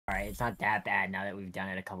Alright, it's not that bad now that we've done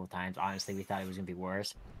it a couple times. Honestly, we thought it was gonna be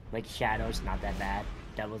worse. Like Shadows, not that bad.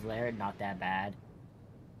 Devil's Lair, not that bad.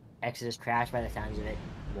 Exodus Crash, by the sounds of it,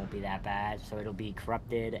 won't be that bad. So it'll be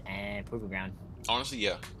Corrupted and Proving Ground. Honestly,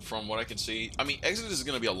 yeah. From what I can see, I mean, Exodus is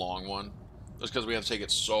going to be a long one, just because we have to take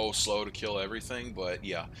it so slow to kill everything. But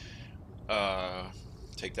yeah,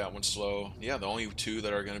 take that one slow. Yeah, the only two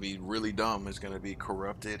that are going to be really dumb is going to be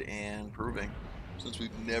Corrupted and Proving, since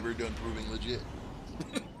we've never done Proving legit.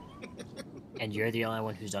 And you're the only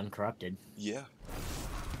one who's uncorrupted. Yeah.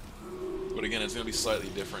 But again, it's going to be slightly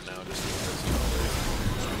different now, just because, you know,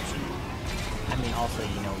 I mean, also,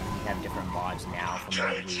 you know, we have different mods now from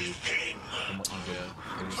what you did.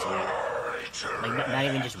 Like, not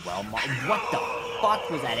even just well mod. What the fuck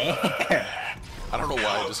was that air? I don't know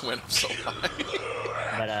why it just went up so high.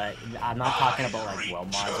 But, I'm not talking about, like, well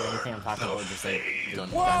mods or anything. I'm talking about just, like,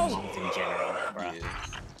 guns in general, bruh. Yeah.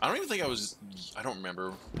 I don't even think I don't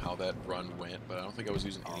remember how that run went, but I don't think I was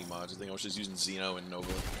using any mods. I think I was just using Xeno and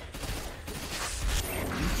Nova.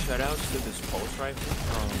 Shutouts to this pulse rifle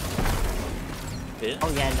from Pit? Oh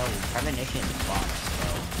yeah, no, Premonition box, so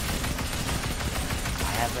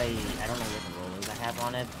I don't know what rollers I have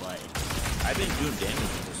on it, but I've been doing damage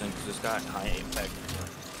with this thing because it's got high impact.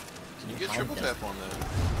 Can you get triple tap on that?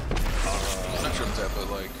 Not triple tap, but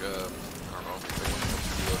like, I don't know, if one helps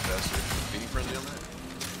you reload faster. Any friendly on that?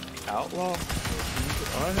 Outlaw? I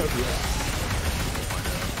have We'll find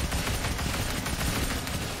out.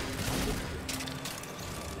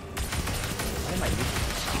 why am I using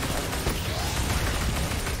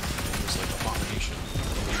It's like Abomination.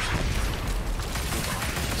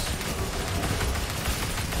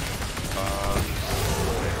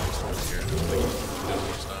 Almost here.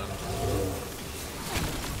 Almost done.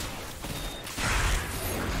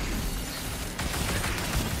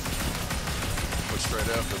 But straight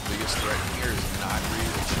up, the biggest threat here is not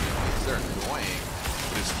really the champions. They're annoying,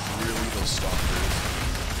 but it's really those stalkers.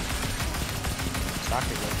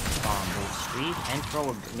 Stalker goes bomb both street and throw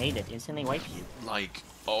a grenade that instantly wipes you. Like,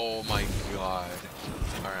 oh my god.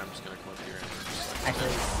 Alright, I'm just gonna come up here and just like...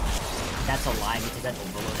 Actually, that's a lie because that's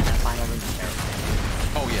Overload and that final room is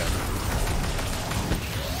terrifying. Oh yeah.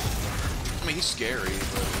 I mean, he's scary,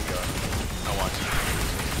 but we got... Now watch it.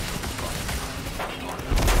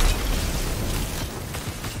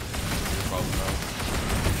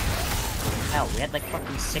 Hell, we had like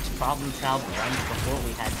fucking 6 problem child runs before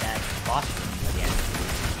we had that boss room again.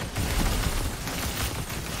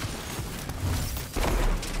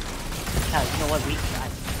 Hell, you know what, I'm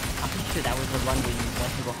pretty sure that was the run where you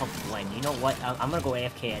went to go help Glenn. You know what, I'm gonna go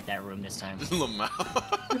AFK at that room this time. Lamau.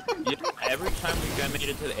 Yeah, every time we got made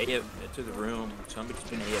it to the room, somebody's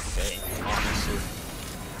been AFK, honestly.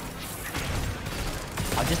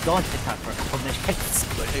 I'll just go on TikTok for a couple minutes.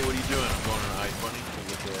 Like, hey, what are you doing? I'm going on iFunny to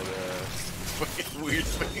look at fucking weird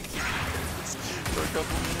things for a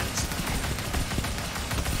couple minutes.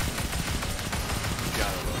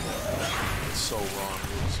 Gotta love that. It's so wrong,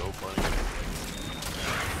 dude. It's so funny.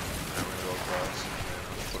 I'm gonna go across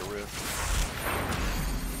and put a rift.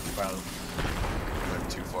 Bro. I'm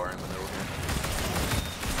too far in the middle here.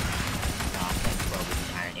 Nah, thanks, bro, with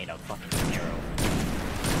the Iron 8 out fucking arrow.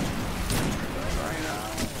 Right now.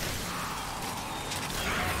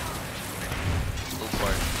 Go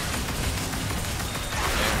fire.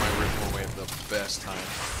 And my rift went away at the best time.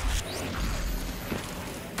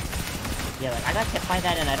 Yeah, like, I got hit by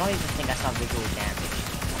that and I don't even think I saw visual damage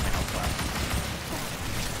on my health bar.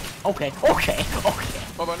 Okay.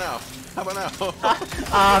 How about now? How about now?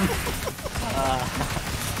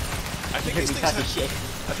 I think these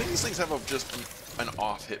things have just an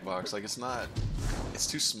off hitbox. Like, it's not... It's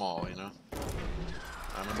too small, you know?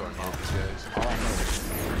 I'm gonna throw an off these guys. All I know is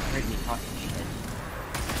you heard me talking shit.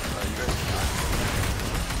 You guys can not.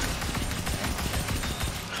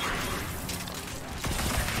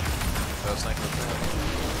 That was sniping up there.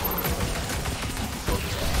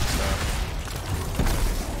 Focus on the stuff.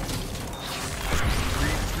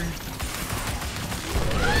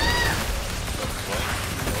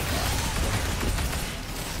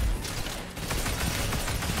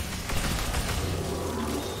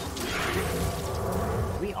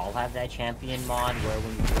 We all have that champion mod where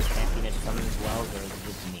when you first champion it comes as well, or is it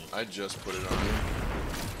just me? I just put it on.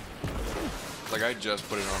 Like, I just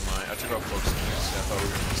put it on my... I took off focus on this. I thought we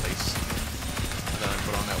were going to taste. And then I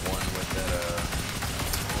put on that one with that,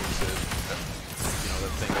 what was it? That, you know,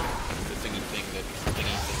 that thing, the thingy thing,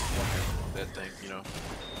 that thing, you know.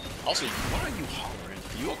 Also, why are you hollering?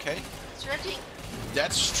 Are you okay? Stretching.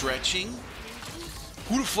 That's stretching?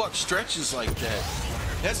 Who the fuck stretches like that?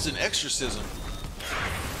 That's an exorcism.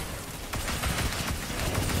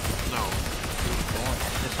 No. Go on,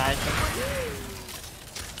 exercise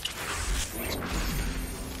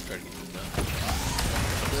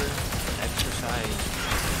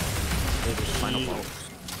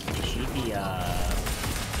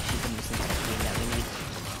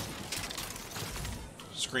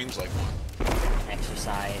Screams like one.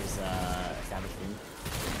 Exercise, establishment.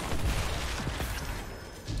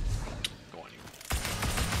 Go on, you.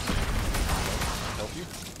 Help you?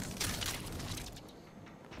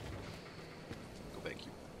 Go back,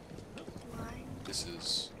 you. Why? This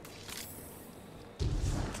is...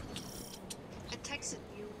 I texted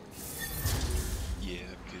you. Yeah,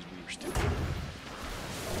 because we were stupid.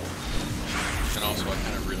 And also, I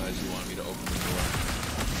kind of realized you wanted me to open the door.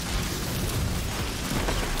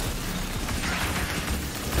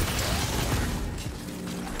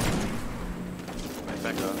 Right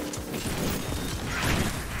back up.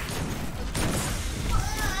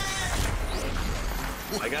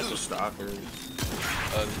 I got the stalker.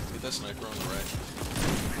 Get that sniper on the right.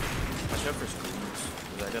 Watch out for screens.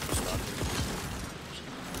 'Cause I got the stalker.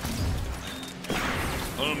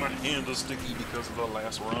 Oh, my hands are sticky because of the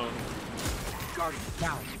last run. Guardian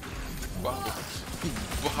down. Wow.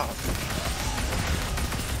 Wow.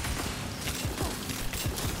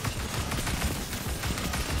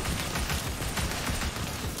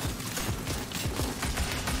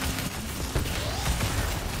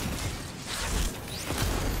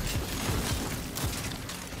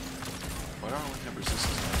 Why don't we have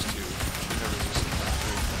resistance times 2? Should have resistance times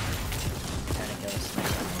 3. Trying to kill a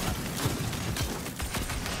sniper on the left.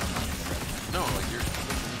 No, like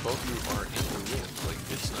both of you are in the whip. Like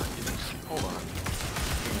it's not. Hold on. I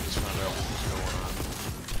think I just found out what was going on.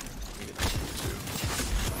 Let me get this one too.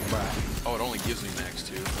 Bruh. Oh, it only gives me max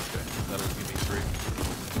 2. Okay, that'll give me 3.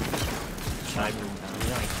 Sniper.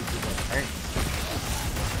 There's only 2 people hurt.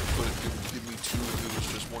 But it would give me 2 if it was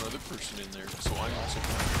just one other person in there. So I'm also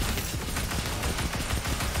fine.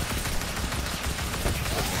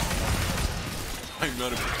 I'm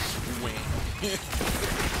not a wing.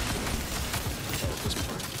 This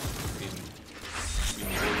part being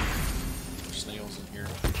bullied. There's snails in here.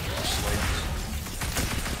 There's slaves.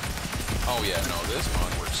 Oh yeah, no, this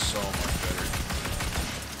mod works so much better.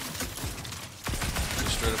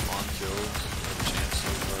 Just straight up on kills, have a chance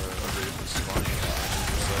of a raven spawning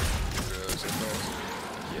just like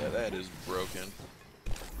yeah, that is broken.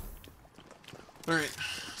 Alright,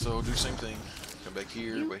 so do the same thing. Come back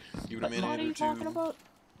here, wait, give it a minute What are or you two. talking about?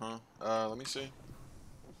 Huh? Let me see.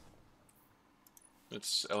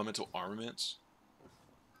 It's elemental armaments.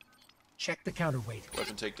 Check the counterweight.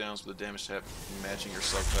 Weapon takedowns with a damage tap matching your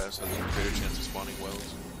subclass has a greater chance of spawning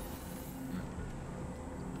wells.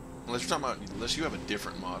 Unless you're talking about, unless you have a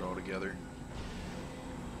different mod altogether.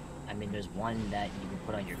 I mean, there's one that you can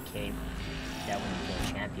put on your cape that when you kill a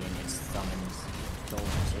champion, it summons those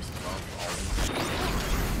resistance wells always.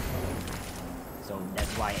 So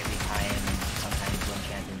that's why every time, sometimes when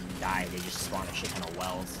champions die, they just spawn a shit ton of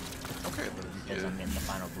wells. Okay, but Because I'm getting the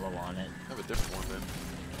final blow on it. have a different one then.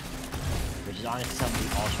 Which is honestly something we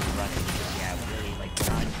all should run because yeah, really like you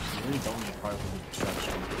really don't need particle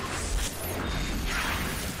construction.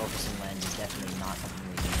 And focusing lens is definitely not something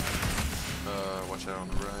we need. Watch out on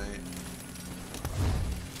the right.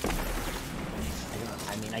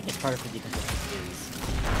 I mean, I guess particle because of the series.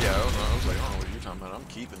 Yeah, I was like, I don't know what you're talking about. I'm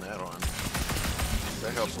keeping that on.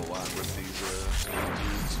 That helps a lot with these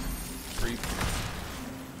dudes. Creep.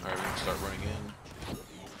 Alright, we can start running in.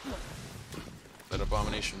 That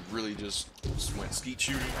abomination really just went skeet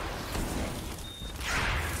shooting.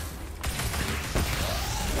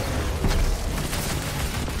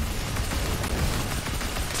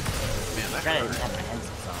 Man, that I didn't hurt. have my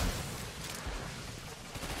headsets on.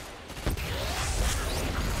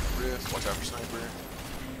 Rift, watch out for sniper.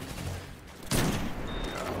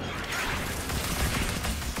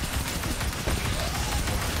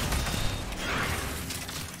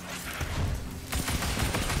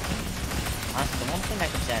 Honestly, the one thing I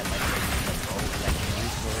could say I like is the bow, like you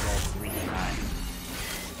use the little three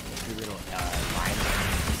little lines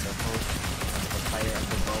and circles on the player of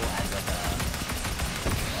the bow as like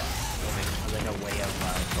a way of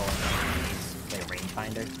going like a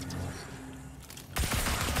rangefinder.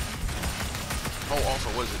 Oh, also,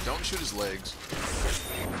 what is it? Don't shoot his legs.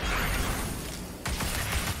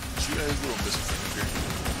 Shoot at his little missile thing up here.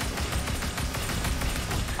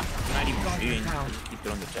 Not even Guardian shooting. down. Just keep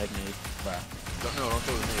it on the technique. Bruh. Don't throw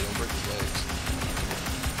the nade. Don't break his legs.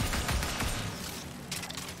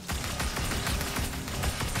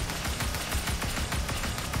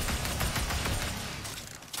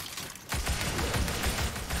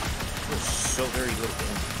 So very little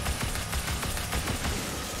damage.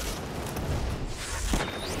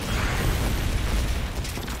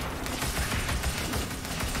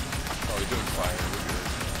 Oh, you're doing fire. We're good.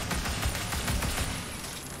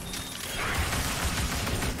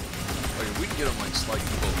 Like, if we can get him like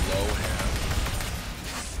slightly below half,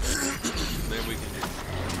 then we can do.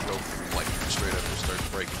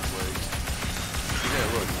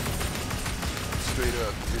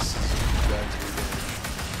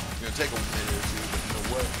 take a minute or two, but you know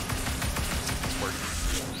what? It's working.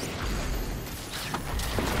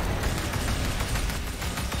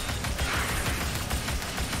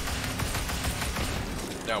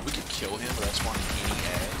 Now we could kill him without spawning any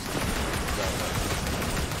ads.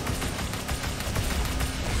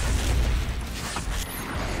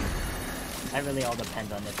 That really all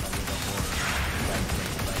depends on if I was a horror.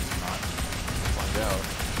 Find out.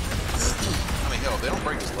 I mean, hell, they don't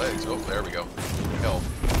break his legs. Oh, there we go. Hell.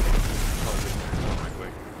 Oh, right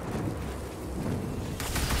quick.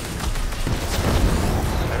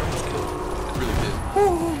 That almost killed him. It really did.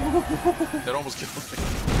 That almost killed me.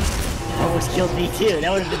 Almost killed me too.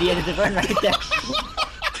 That would have been the end of the run right there. Yo,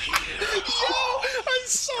 I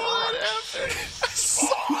saw it after. I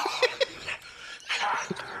saw it.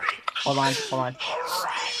 Hold on, hold on.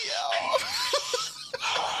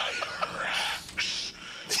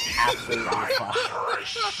 Absolutely fuck.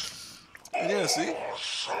 Yeah, see?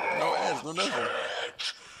 No ads, no nothing.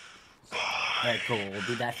 Alright, cool. We'll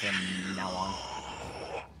do that from now on.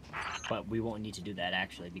 But we won't need to do that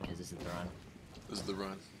actually because this is the run. This is the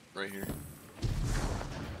run, right here.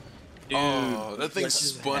 Dude, Oh, that thing what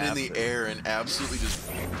just spun in the happened? air and absolutely just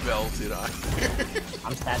belted on here.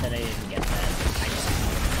 I'm sad that I didn't get that. I just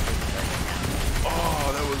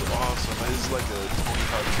Oh, that was awesome. It was like a Tony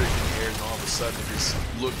Hawk trick in the air, and all of a sudden it just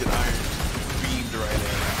looked at iron and just beamed right at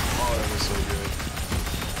it. Oh, that was so good.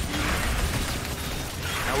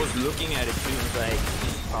 I was looking at it too, and was like,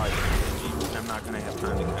 oh, I'm not gonna have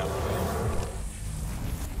time to get out.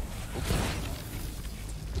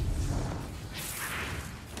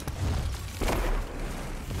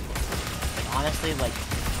 honestly, like,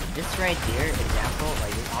 this right here, example,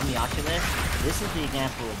 like, on the Oculus, this is the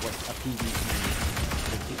example of what a PvE,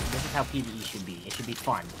 like, this is how PvE should be. It should be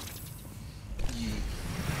fun.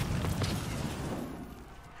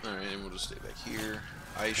 Alright, and we'll just stay back here.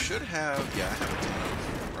 I should have, yeah, I have a ton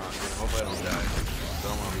of rockets. Hopefully I don't die. I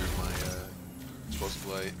don't want to lose my explosive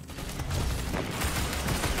light.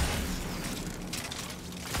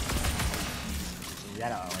 We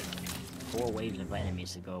got, like, 4 waves of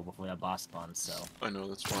enemies to go before that boss spawns, so. I know,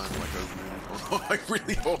 that's fine. Like, I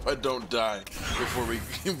really hope I don't die before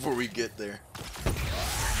we get there.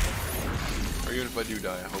 Or even if I do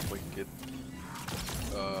die, I hope I can get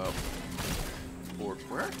orbs.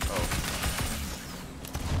 Where? Oh.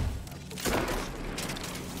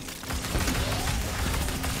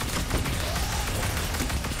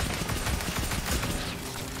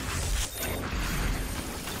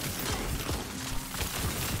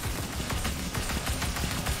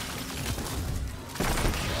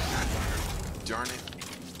 Darn it.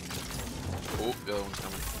 Oh, the other one's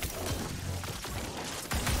coming.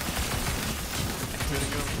 Keep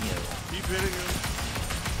hitting him. Keep hitting him.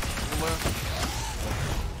 To the left.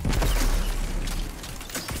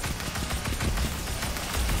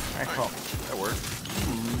 Alright, cool. That worked.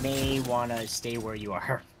 You may wanna stay where you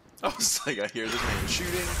are. I was like, I hear this man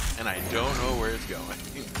shooting, and I don't know where it's going.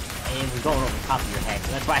 And we're going over the top of your head,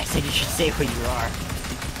 so that's why I said you should stay where you are.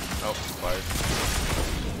 Oh, fired.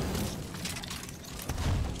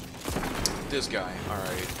 This guy,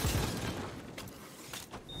 alright.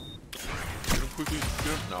 Get him quickly, get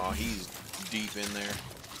him. No, he's deep in there.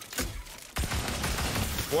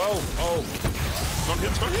 Whoa! Oh! Stun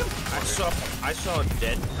him, stun him! I saw a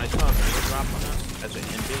meter drop on us as an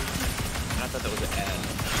ending, and I thought that was an ad.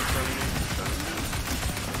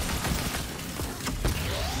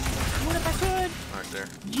 What if I could? Alright, there.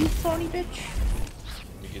 You phony bitch.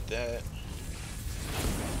 Let me get that.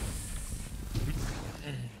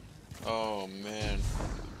 Oh man,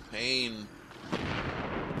 pain.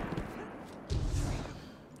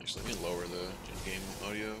 Actually, let me lower the in-game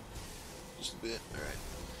audio just a bit. All right.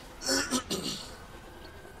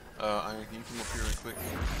 Iron, can you come up here real quick?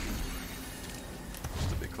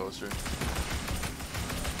 Just a bit closer.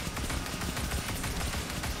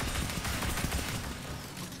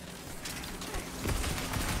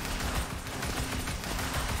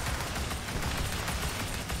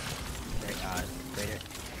 Greater.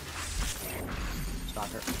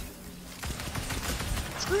 Stalker.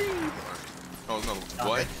 Scream! Oh, no.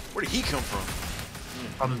 What? Where did he come from?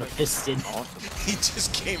 From the piston. Awesome. He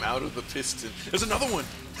just came out of the piston. There's another one!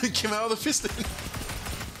 He came out of the piston!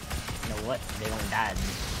 You know what? They won't die.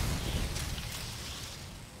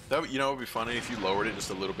 That, you know, it would be funny if you lowered it just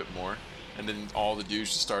a little bit more, and then all the dudes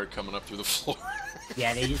just started coming up through the floor.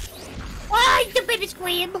 Yeah, they just. Why the baby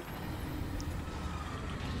scream?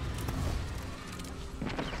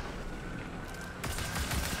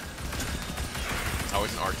 Oh,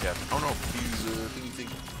 it's an R-cap. Oh no, he's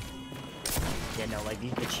thingy. Yeah, no, like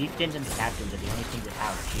the chieftains and the captains are the only things that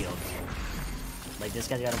have shields. Like this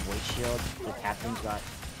guy's got a void shield. The captain's got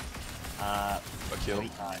A kill.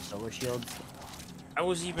 solar shields. I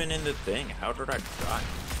was even in the thing. How did I die?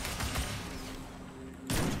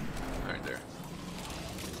 Right there.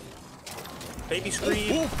 Baby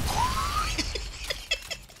scream.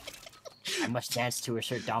 I must dance to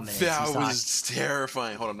assert dominance. That He saw was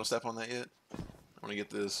terrifying. Hold on, don't step on that yet. I want to get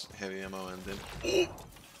this heavy ammo and then.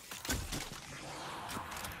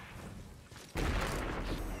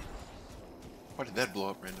 Why did that blow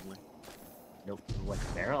up randomly? Nope. What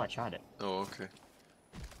barrel? I shot it. Oh, okay.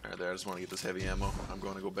 Alright, there. I just want to get this heavy ammo. I'm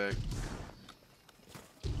going to go back.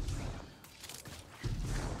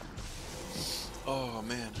 Oh,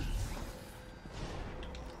 man.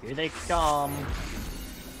 Here they come.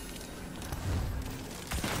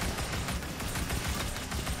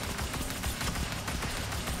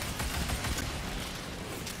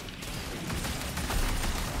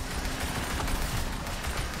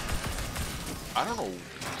 I don't know.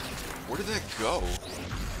 Where did that go?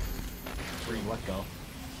 Where did what go?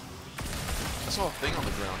 I saw a thing on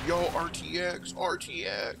the ground. Yo, RTX,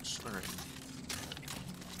 RTX. Alright.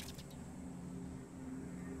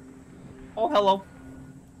 Oh, hello.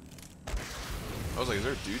 I was like, is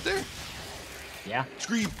there a dude there? Yeah.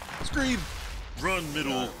 Scream! Scream! Run,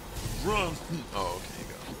 middle! Run! Oh, okay, you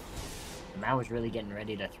go. And I was really getting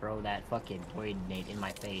ready to throw that fucking void nade in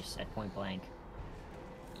my face at point blank.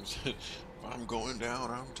 If I'm going down,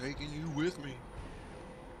 I'm taking you with me.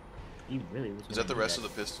 He really was. Is that the rest of the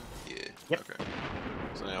piston? Yeah. Yep. Okay.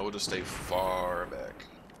 So now we'll just stay far back.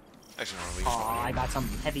 Actually, no, we can Oh, follow. I got some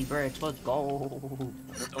heavy bricks. Let's go.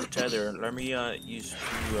 No tether. Let me use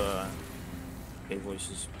two okay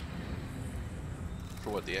voices. For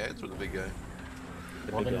what, the ads or the big guy?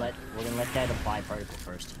 The We're big gonna guy. let that apply particle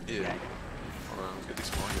first. Yeah. Okay. Hold on, let's get these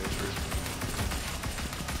small guys first.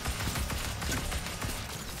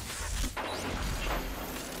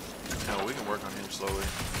 No, we can work on him slowly.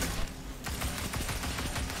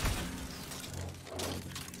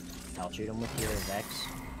 I'll shoot him with your Vex.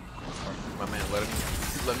 My man, let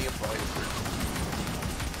me apply it first.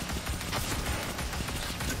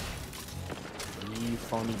 You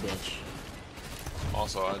phony bitch.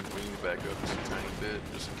 Also, we need to back up just a tiny bit,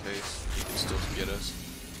 just in case he can still get us.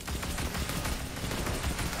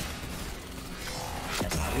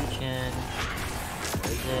 That's not reaching.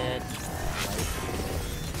 Where is it?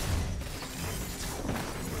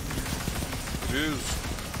 Jews!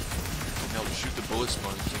 Hell, just shoot the bullet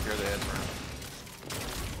sponge, take care of the ads around.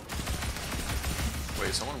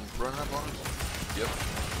 Wait, someone running up on us? Yep.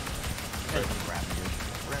 There's a Ravager.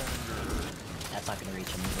 Ravager. That's not gonna reach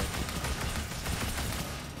him either.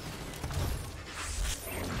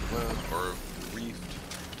 Well, or reefed.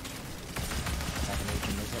 That's not gonna reach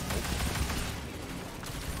him, is it? Nope.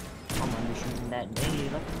 Come on, you're shooting that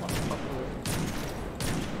nade. What the fuck?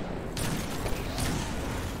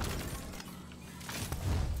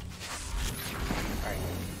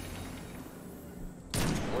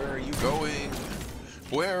 Where are you going?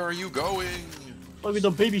 Where are you going? Look at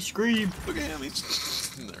the baby scream! Look at him,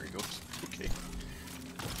 he's... there he goes. Okay.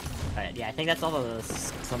 Alright, yeah, I think that's all of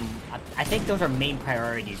those. I think those are main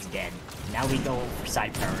priorities dead. Now we go for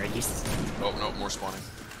side priorities. Oh, no, more spawning.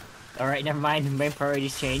 Alright, never mind. Main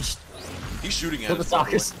priorities changed. He's shooting at Kill the us, by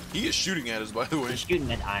the way. stalkers. He is shooting at us, by the way. He's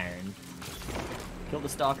shooting at iron. Kill the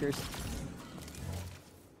stalkers.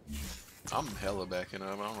 I'm hella backing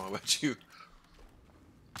up. I don't know about you.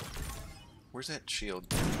 Where's that shield?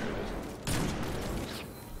 There it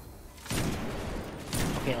is.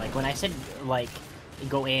 Okay, like when I said like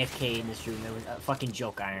go AFK in this room, it was a fucking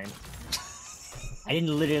joke, Iron. I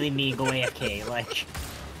didn't literally mean go AFK. Like,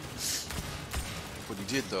 What he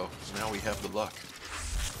did though, so now we have the luck.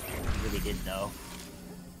 he really did though.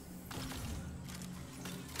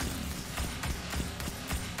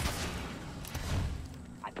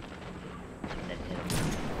 That hit him.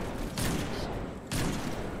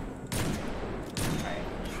 Alright.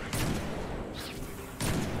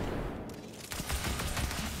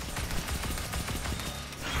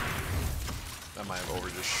 I might have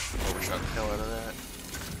overshot the hell out of that.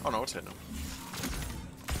 Oh no, it's hitting him.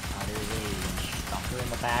 There's a stalker in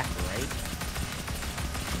the back, right?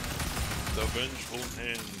 The vengeful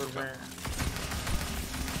hand.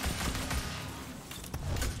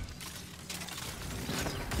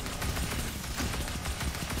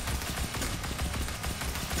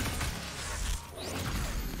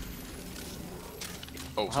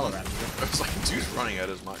 Oh, Hello, someone, Raptor. I was like, dude's running at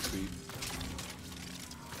his max speed.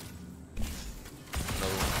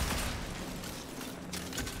 Another one.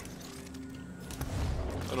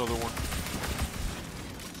 Another one.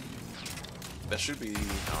 That should be, I don't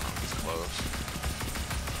know, he's close.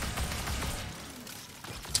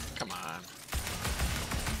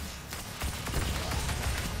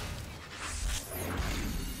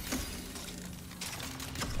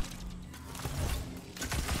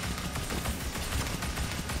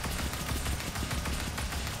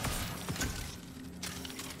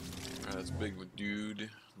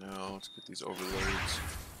 let's get these overloads.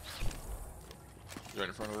 Right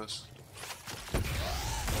in front of us.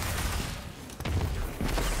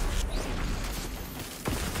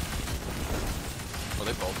 Oh,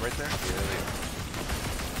 they both right there? Yeah, they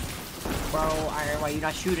are. Bro, Iron, why you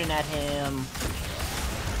not shooting at him?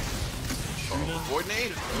 Oh, Void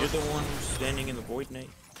Nade? You're the one who's standing in the void, Nate.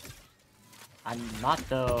 I'm not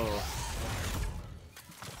though.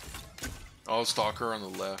 Oh, Stalker on the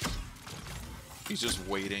left. He's just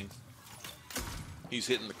waiting. He's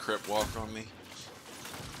hitting the crip walk on me.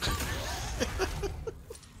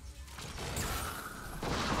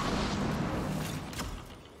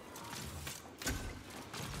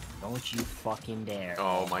 Don't you fucking dare.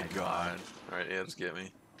 Oh my god. Alright, yeah, just get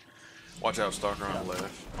me. Watch out, Stalker on the left.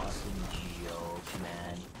 Fucking joke,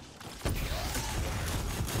 man.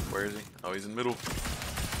 Where is he? Oh, he's in the middle.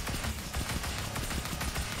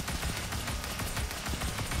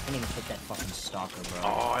 I can't even hit that fucking stalker, bro.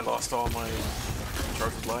 Oh, I lost all my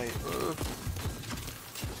charge with light. Ugh.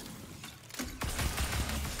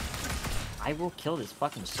 I will kill this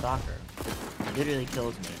fucking stalker. It literally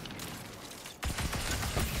kills me.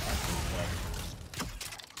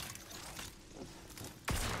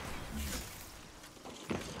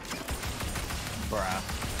 Bruh.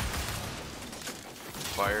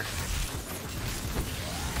 Fire.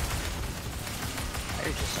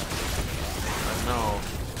 Fire's just so I know.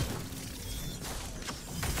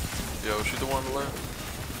 Yo, shoot the one on the left.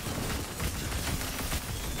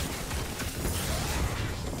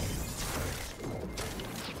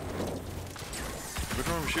 Which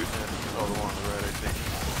one am I shooting at? Oh, the one on the right, I think.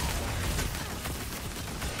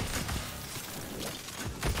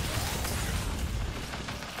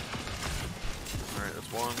 Alright,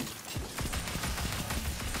 that's one.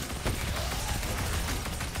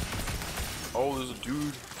 Oh, there's a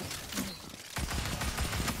dude.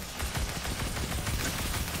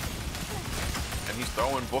 And he's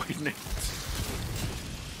throwing void nades.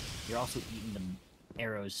 You're also eating the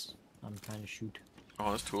arrows I'm trying to shoot. Oh,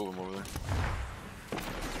 there's two of them over there.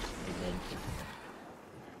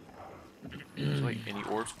 They There's like any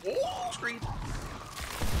orbs. Oh, screen! did.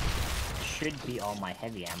 Should be all my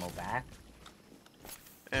heavy ammo back.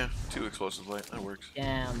 Yeah, 2 explosive light. That works.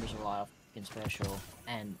 Damn, there's a lot of fucking special.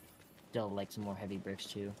 And still like some more heavy bricks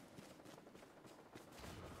too.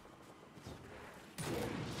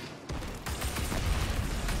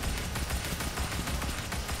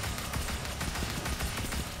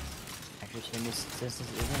 Actually, since this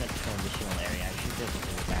isn't a transitional area, I should be able to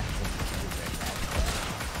go back to the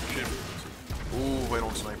Should be. Ooh, wait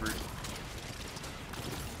on sniper.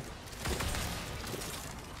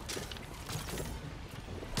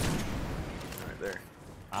 Right there.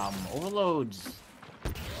 Overloads.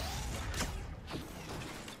 I'm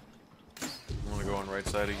gonna go on right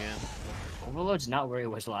side again. Overload's not where he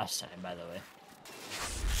was last time, by the way.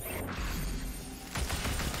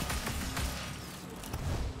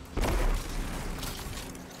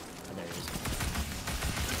 Oh, there he is.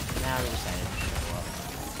 Now they decided to show up.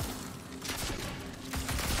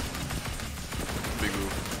 Big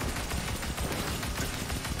move.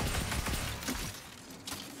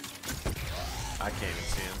 I can't even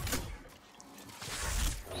see him.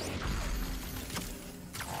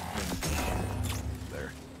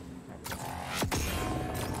 There.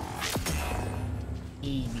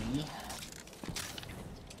 Maybe.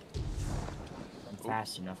 I'm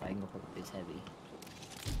fast enough, I can go put this heavy.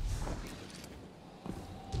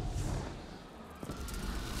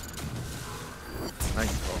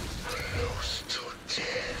 Nice. Close to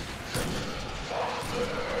death. Father,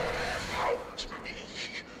 helped me.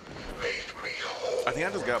 Made me whole. I think I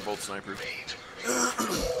just got both snipers. Made me whole.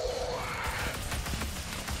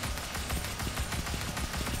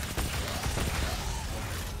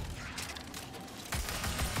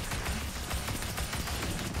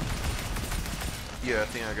 Yeah, I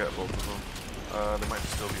think I got both of them. There might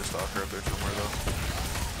still be a stalker up there somewhere though.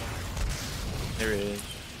 There it is.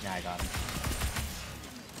 Yeah, I got him.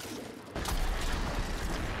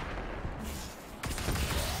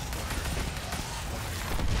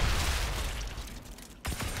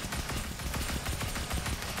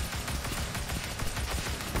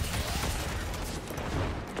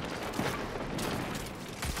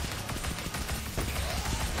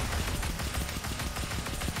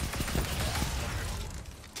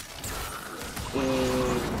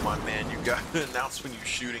 My man, you got to announce when you're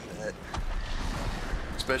shooting that.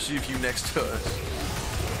 Especially if you next to us.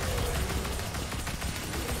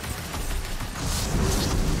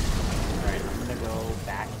 Alright, I'm gonna go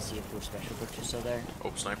back and see if those special books are still there.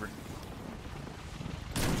 Oh, sniper.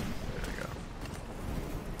 There we go.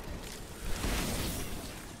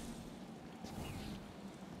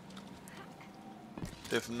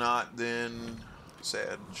 If not, then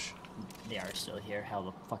Sag. They are still here. Hell,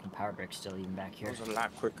 the fucking power brick's still even back here. It was a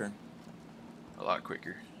lot quicker. A lot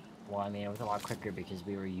quicker. Well, I mean, it was a lot quicker because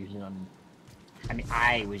we were using them. I mean,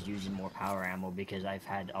 I was using more power ammo because I've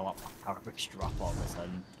had a lot more power bricks drop all of a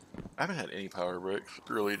sudden. I haven't had any power bricks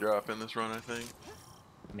really drop in this run, I think.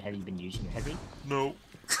 I mean, have you been using your heavy? No.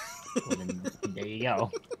 Well, then there you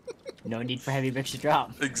go. No need for heavy bricks to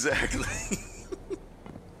drop. Exactly.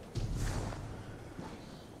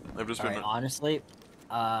 I've just been. Alright, honestly,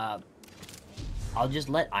 I'll just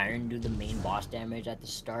let Iron do the main boss damage at the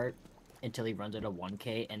start until he runs out of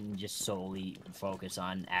 1k and just solely focus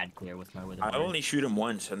on ad clear with my Wither I Horde. only shoot him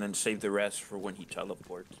once and then save the rest for when he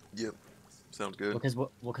teleports. Yep. Sounds good. Because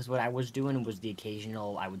what I was doing was the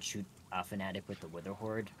occasional I would shoot a Fanatic with the Wither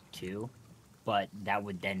Horde too, but that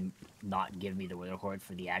would then not give me the Wither Horde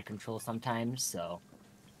for the ad control sometimes, so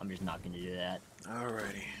I'm just not going to do that.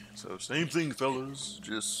 Alrighty. So same thing, fellas.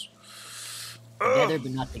 Just Together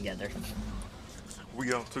but not together.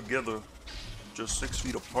 we are together, just 6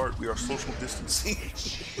 feet apart. We are social distancing.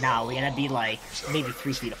 Nah, we're gonna be like maybe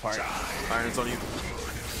 3 feet apart. Iron's on you.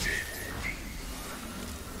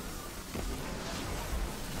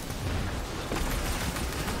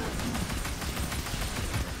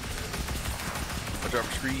 Watch out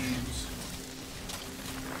for screens.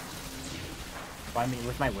 But I mean,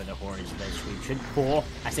 with my Wither Horde, the sweep should pull.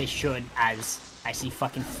 I say should as I see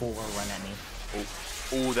fucking 4 run at me.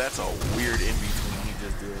 Oh, that's a weird in-between he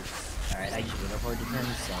just did. Alright, I just Wither Horde him,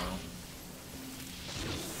 so...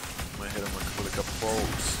 Might hit him with a couple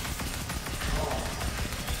bolts.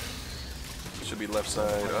 Should be left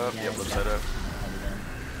side up. Yep, left side up.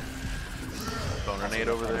 Throwing a grenade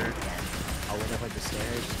over there. I'll Wither Horde the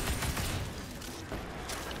stairs.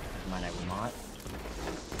 Mind, I will not.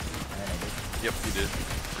 Alright, I did. Yep, you did.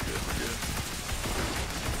 We're good, we're good.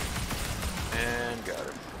 And got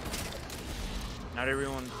it. Not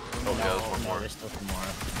everyone. Oh, yeah, there's one No, more. there's still 2 more.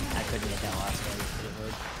 I couldn't get that last one with Wither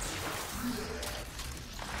Horde.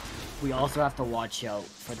 We also have to watch out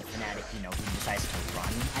for the Fanatic, you know, who decides to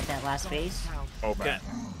run at that last phase. Okay. What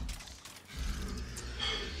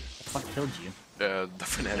the fuck killed you? The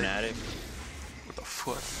Fanatic. Fanatic. What the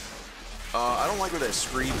fuck? I don't like where that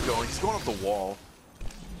scream's going. He's going up the wall.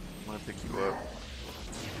 I'm gonna pick you up.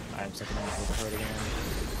 I'm second on the Wither Horde again.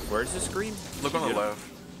 Where's the scream? Look on the left.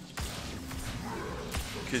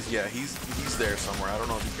 Cause yeah, he's there somewhere. I don't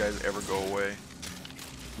know if these guys ever go away.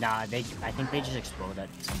 Nah, I think they just explode at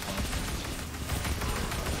some point.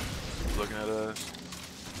 He's looking at us.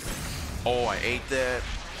 Oh, I ate that.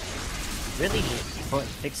 Really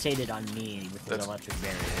fixated on me with his That's- electric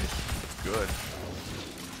barriers. Good.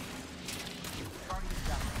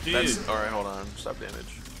 Dude. That's all right. Hold on. Stop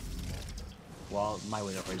damage. Well, my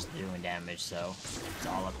Wither Horde's doing damage, so it's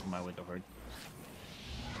all up to my Wither Horde.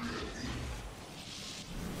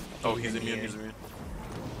 Oh, he's immune. He's immune.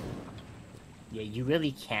 Yeah, you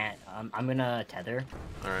really can't. I'm gonna tether.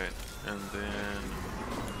 All right, and then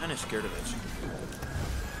I'm kind of scared of this.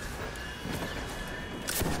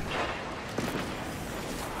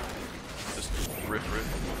 just rip.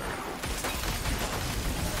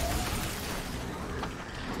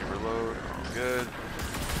 Okay, reload. All good.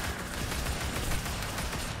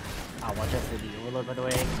 I'll watch out for the overload, by the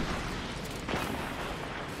way.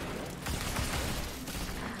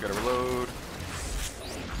 Gotta reload.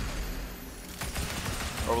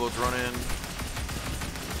 Overload's running.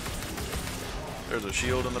 There's a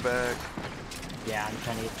shield in the back. Yeah, I'm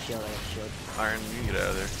trying to get the shield. I got the shield. Iron, you can get out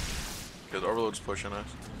of there. Because Overload's pushing us.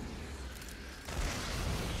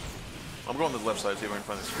 I'm going to the left side, see if I can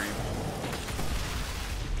find the scream.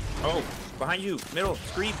 Oh, behind you, middle,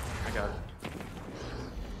 scream. I got it.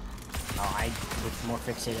 Oh, I was more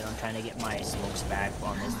fixated on trying to get my smokes back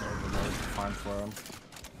on this overload farm for him.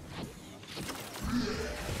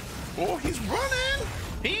 Oh, he's running!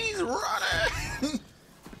 He's running!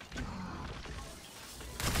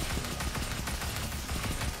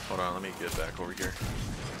 Hold on, let me get back over here.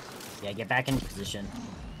 Yeah, get back into position.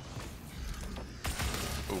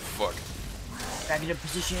 Oh, fuck. Back into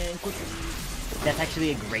position quickly. That's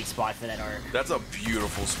actually a great spot for that arc. That's a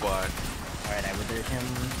beautiful spot. Alright, I withered him.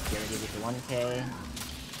 Get ready with the 1k.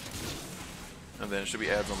 And then it should be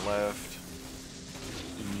ads on left.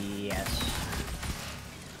 Yes.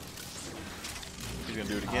 He's gonna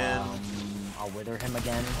do it again. I'll wither him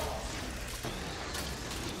again.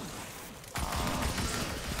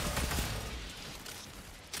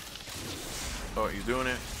 Oh, he's doing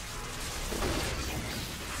it.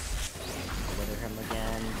 I'll wither him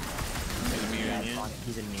again. He's immune. Yeah, it's fine.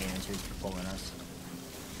 He's immune, so he's pulling us.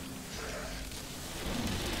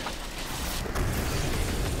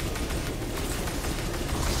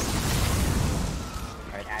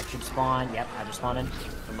 should spawn. Yep, I just spawned in.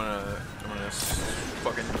 I'm gonna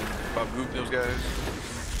fucking Bob Goop those guys. I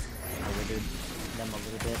withered them a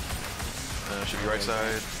little bit. Should be right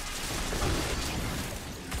side.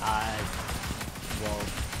 Well,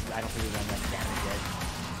 I don't think we've done that damage yet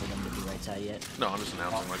for them to be right side yet. No, I'm just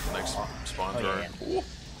announcing like the next spawns Oh, are. yeah, yeah.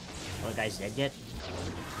 Well, the guys dead yet?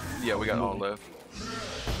 Yeah, we got all left.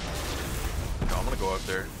 No, I'm gonna go up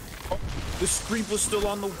there. Oh, the scream was still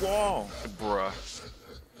on the wall. Bruh.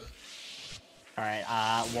 Alright,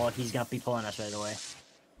 well, he's gonna be pulling us right away.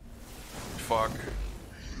 Fuck.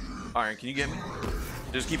 Iron, can you get me?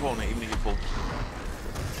 Just keep holding it even if you get pulled.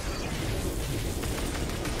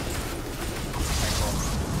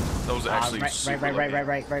 That was actually super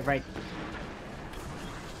right.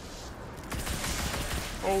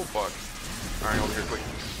 Oh fuck. Alright, over here quick.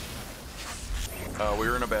 We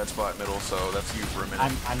were in a bad spot middle, so that's you for a minute.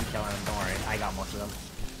 I'm killing him, don't worry. I got most of them.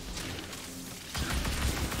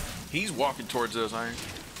 He's walking towards us, Iron.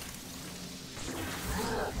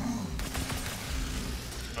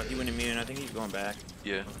 Oh, he went immune. I think he's going back.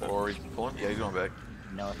 Yeah, or he's pulling? Yeah, he's going back.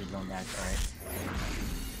 No, he's going back, alright.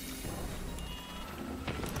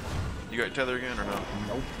 You got tether again or no?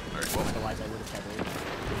 Nope. Alright, well. Otherwise I would have tethered.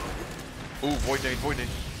 Ooh, void nade.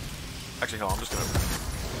 Actually, hell, I'm just gonna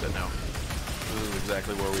dead now. This is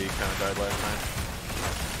exactly where we kind of died last time.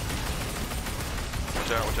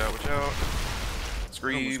 Watch out.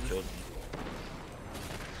 Screeve.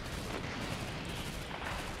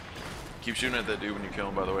 Keep shooting at that dude when you kill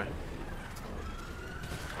him, by the way.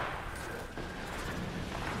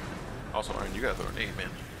 Also, Iron, you gotta throw a nade, man.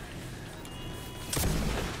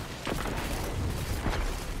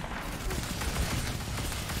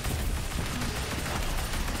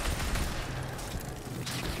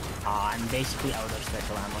 I'm basically out of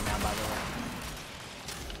special ammo now, by the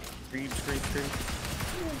way. Scream.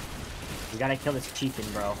 We gotta kill this chieftain,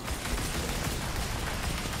 bro.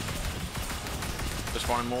 Just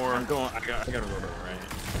find more. I'm going. I gotta go to the right.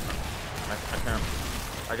 I can't.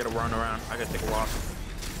 I gotta run around. I gotta take a walk.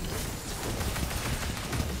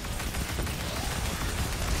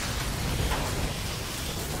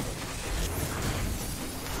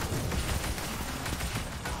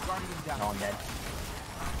 No, I'm dead.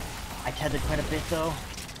 I tethered quite a bit though.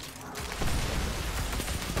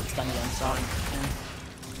 Stun the unstock.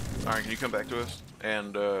 Alright, can you come back to us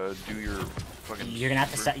and do your fucking? You're gonna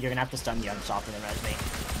have to stun the unstock and then res me.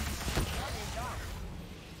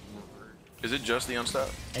 Is it just the unstop?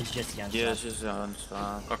 It's just the unstock. Yeah, it's just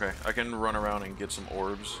unstop. Okay, I can run around and get some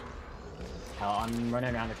orbs. Hell, I'm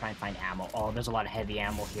running around to try and find ammo. Oh, there's a lot of heavy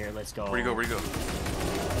ammo here. Let's go. Where'd he go?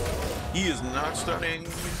 He is not stunning.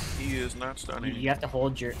 You have to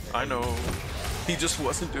hold your. I know. He just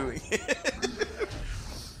wasn't doing it.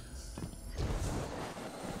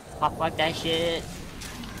 Pop like that shit.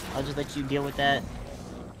 I'll just let you deal with that.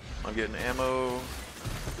 I'm getting ammo.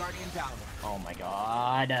 Guardian down. Oh my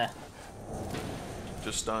god.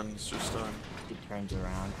 Just stuns. He turns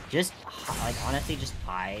around. Just, like, honestly, just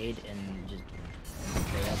hide and just.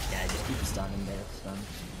 Yeah, just keep stunning there.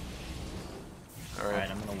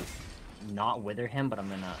 Alright, I'm gonna not wither him, but I'm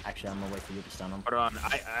gonna wait for you to stun him. Hold on.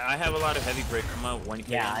 I have a lot of heavy break. I'm at 1K.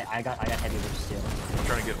 Yeah, I got heavy whips too. I'm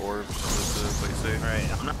trying to get orbs just to play safe. Alright,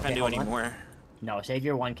 I'm not gonna do hold any on. more. No, save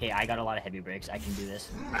your 1k. I got a lot of heavy breaks. I can do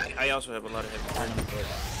this. I also have a lot of heavy break.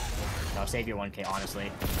 No, save your 1k,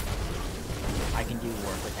 honestly. I can do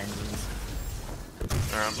work with engines.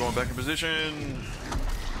 Alright, I'm going back in position.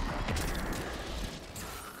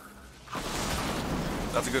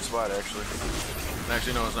 That's a good spot, actually.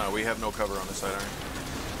 Actually, no, it's not. We have no cover on this side, Iron.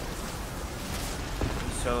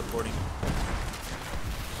 He's teleporting.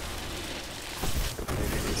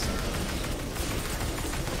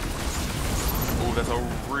 Oh, that's a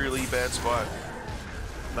really bad spot.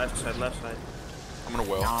 Left side. I'm gonna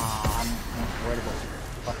well. Nah, I'm worried about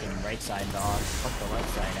fucking right side, dog. Fuck the left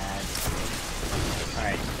side ads.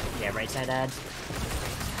 Alright, yeah, right side ads.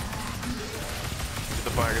 Get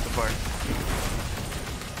the fire.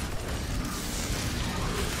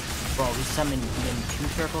 Bro, we summoned in 2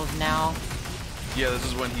 circles now. Yeah, this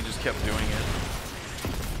is when he just kept doing it.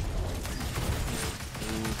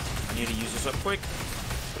 Ooh, I need to use this up quick.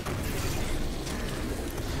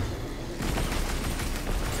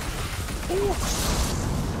 Ooh.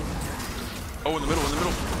 Oh, in the middle.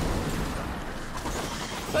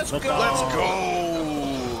 Let's go. Let's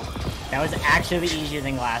go. That was actually easier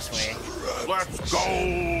than last week. Let's go.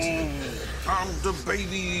 I'm the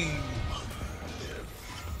baby.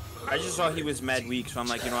 I just saw he was mad weak, so I'm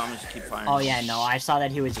like, you know, I'm just keep firing. Oh yeah, no, I saw that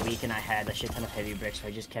he was weak and I had a shit ton of heavy bricks, so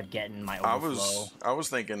I just kept getting my overflow. I was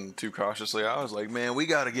thinking too cautiously. I was like, man, we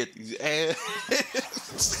gotta get these ads.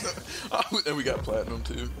 And we got platinum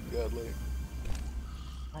too. Godly.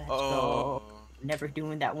 Let's go. Never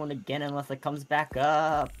doing that one again unless it comes back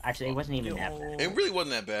up. Actually, it wasn't even that bad. It really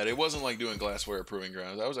wasn't that bad. It wasn't like doing glassware proving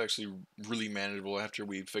grounds. That was actually really manageable after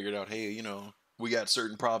we figured out, hey, you know, we got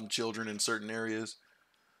certain problem children in certain areas.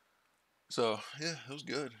 So yeah, it was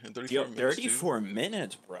good. In 34 minutes. 34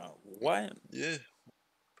 minutes, bro. What? Yeah.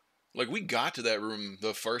 Like we got to that room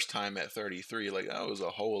the first time at 33. Like that was a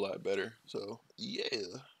whole lot better. So yeah.